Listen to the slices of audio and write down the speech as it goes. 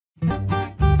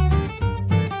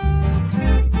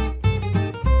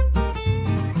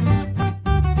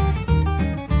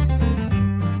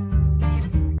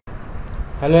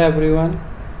Hello everyone,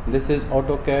 this is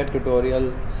Autocad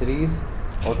tutorial series,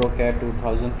 Autocad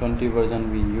 2020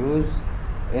 version we use.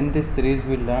 In this series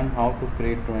we learn how to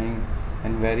create drawing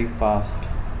in very fast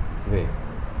way.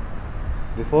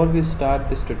 Before we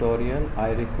start this tutorial, I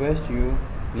request you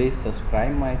please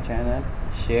subscribe my channel,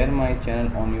 share my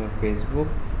channel on your Facebook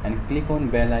and click on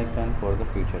bell icon for the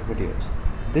future videos.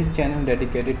 This channel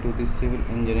dedicated to the civil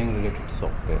engineering related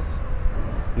softwares.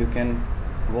 You can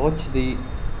watch the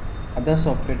other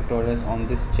software tutorials on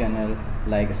this channel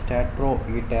like StatPro,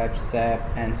 ETAP, SAP,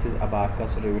 ANSYS,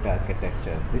 Abacus, Revit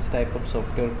Architecture. This type of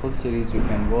software full series you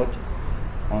can watch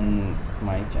on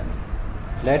my channel.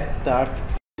 Let's start.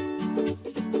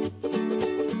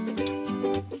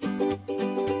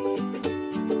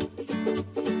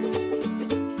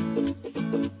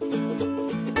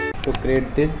 To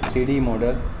create this 3D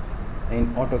model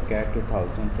in AutoCAD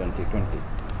 2020.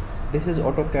 This is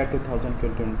AutoCAD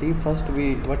 2020. First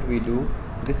what we do,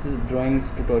 this is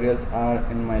drawings tutorials are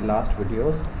in my last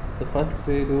videos. The first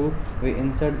we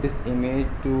insert this image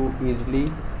to easily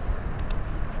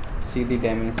see the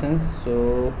dimensions.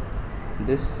 So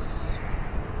this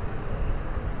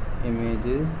image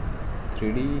is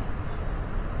 3D.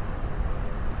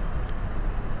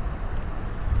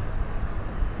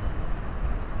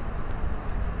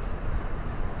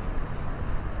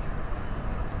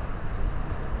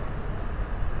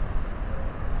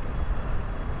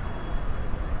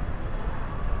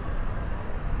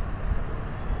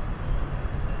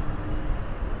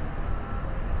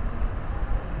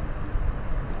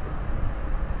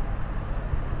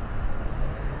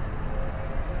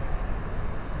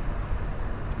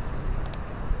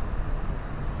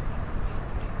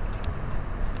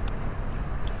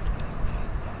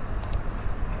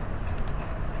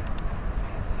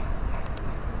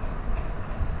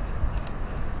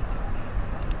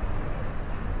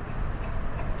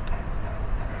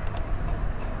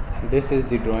 This is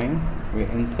the drawing. We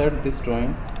insert this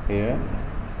drawing here.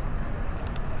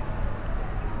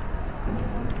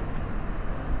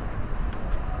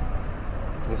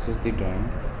 This is the drawing,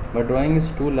 but drawing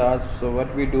is too large, so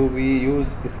what we do, we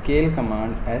use scale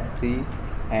command, SC,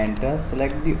 enter,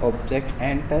 select the object,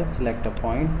 enter, select a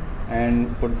point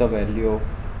and put the value of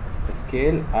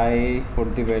scale. I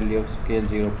put the value of scale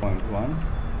 0.1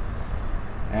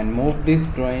 and move this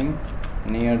drawing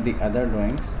near the other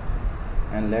drawings.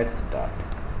 And let's start.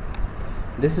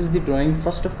 This is the drawing.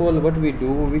 First of all, what we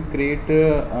do, we create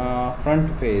a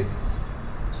front face.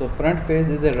 So front face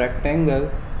is a rectangle,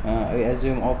 I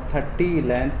assume of 30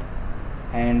 length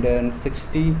and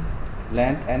 60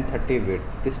 length and 30 width,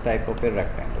 this type of a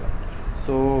rectangle.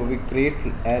 So we create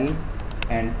L,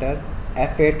 enter,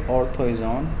 F8 ortho is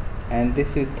on, and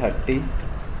this is 30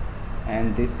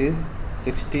 and this is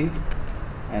 60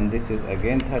 and this is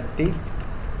again 30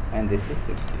 and this is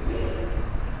 60.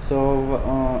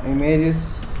 So image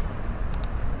is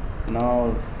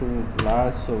now too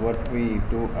large, so what we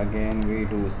do, again we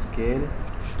do scale.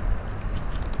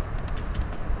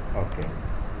 Okay,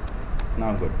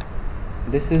 now good.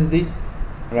 This is the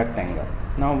rectangle.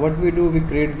 Now what we do, we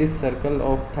create this circle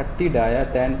of 30 dia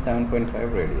then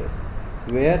 7.5 radius,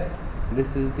 where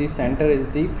this is the center is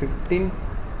the 15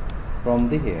 from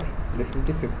the here. This is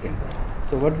the 15.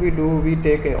 So what we do, we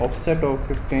take a offset of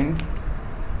 15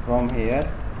 from here,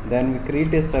 then we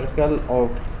create a circle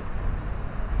of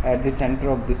at the center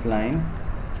of this line,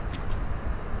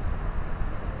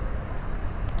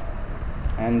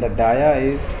 and the dia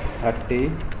is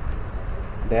 30.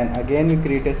 Then again we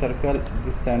create a circle,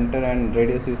 this center and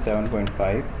radius is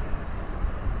 7.5,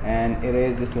 and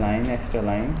erase this line, extra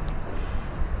line.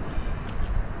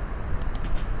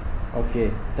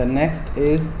 Okay, the next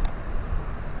is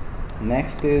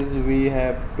we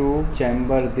have to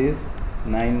chamber this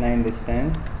 9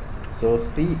 distance. So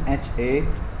CHA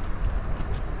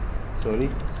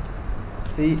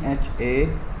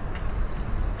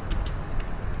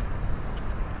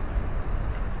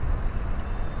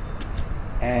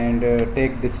and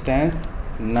take distance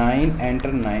 9,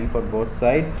 enter 9 for both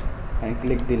sides and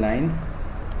click the lines.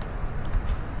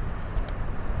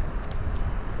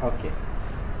 Okay,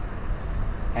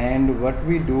 and what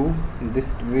we do,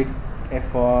 this width,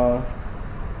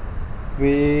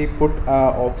 we put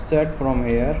a offset from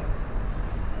here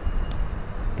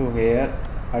to here,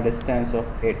 a distance of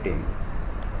 18.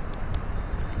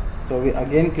 So we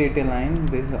again create a line.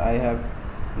 This I have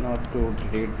not to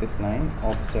delete this line,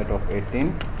 offset of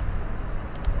 18,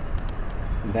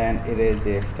 then erase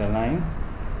the extra line.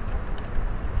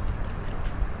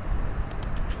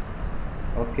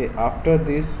 Okay, after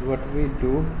this what we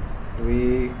do,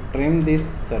 we trim this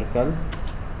circle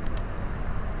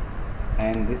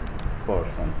and this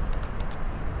portion.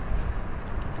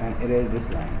 and erase this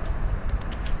line.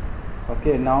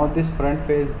 Okay, now this front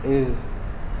face is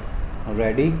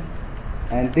ready,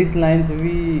 and these lines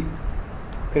we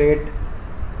create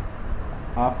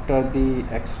after the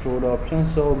extrude option.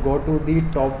 So go to the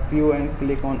top view and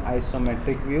click on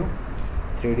isometric view,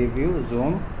 3D view,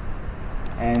 zoom,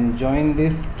 and join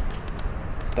this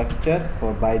structure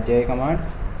by J command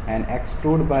and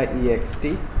extrude by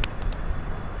ext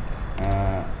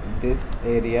this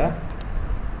area,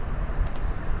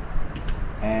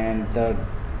 and the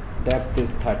depth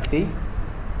is 30,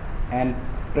 and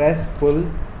press pull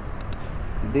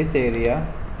this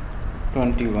area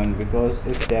 21 because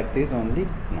its depth is only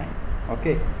 9.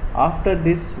 Okay, after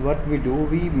this what we do,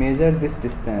 we measure this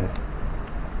distance.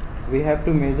 We have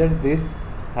to measure this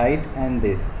height and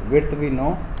this width we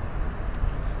know.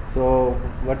 So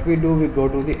what we do, we go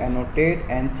to the annotate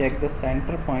and check the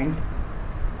center point.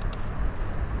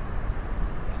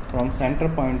 From center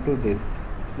point to this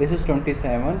is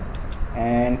 27,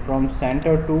 and from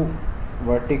center to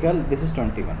vertical this is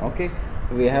 21. Okay,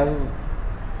 we have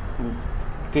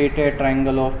created a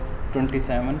triangle of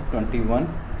 27, 21.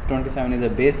 27 is a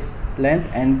base length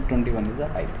and 21 is the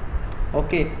height.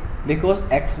 Okay, because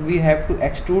we have to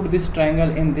extrude this triangle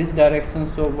in this direction,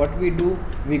 so what we do,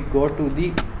 we go to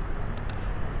the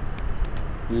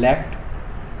left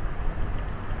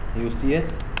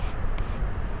UCS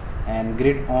and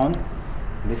grid on.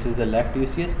 This is the left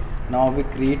UCS. Now we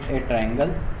create a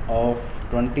triangle of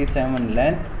 27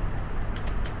 length,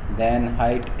 then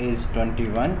height is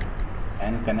 21,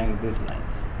 and connect these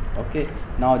lines. Okay,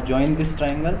 now join this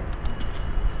triangle,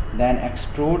 then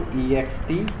extrude ext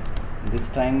this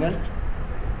triangle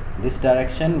this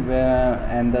direction,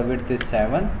 and the width is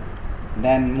 7.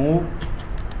 Then move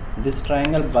this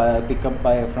triangle by pick up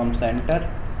by from center,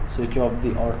 switch off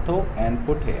the ortho and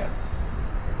put here.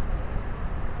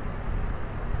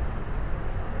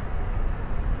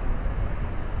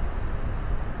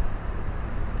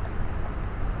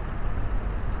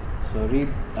 So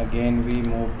again we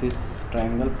move this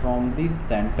triangle from the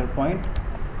center point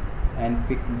and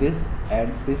pick this at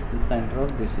this center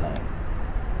of this line.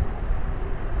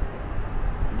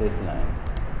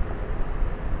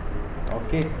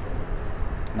 Okay,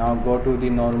 now go to the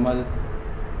normal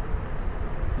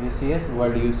UCS,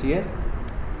 world UCS.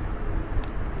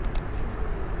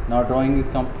 Now drawing is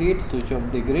complete. Switch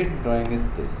off the grid. Drawing is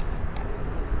this.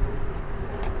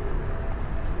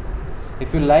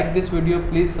 If you like this video,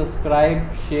 please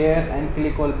subscribe, share and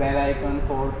click on bell icon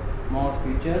for more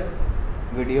features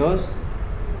videos.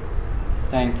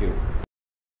 Thank you.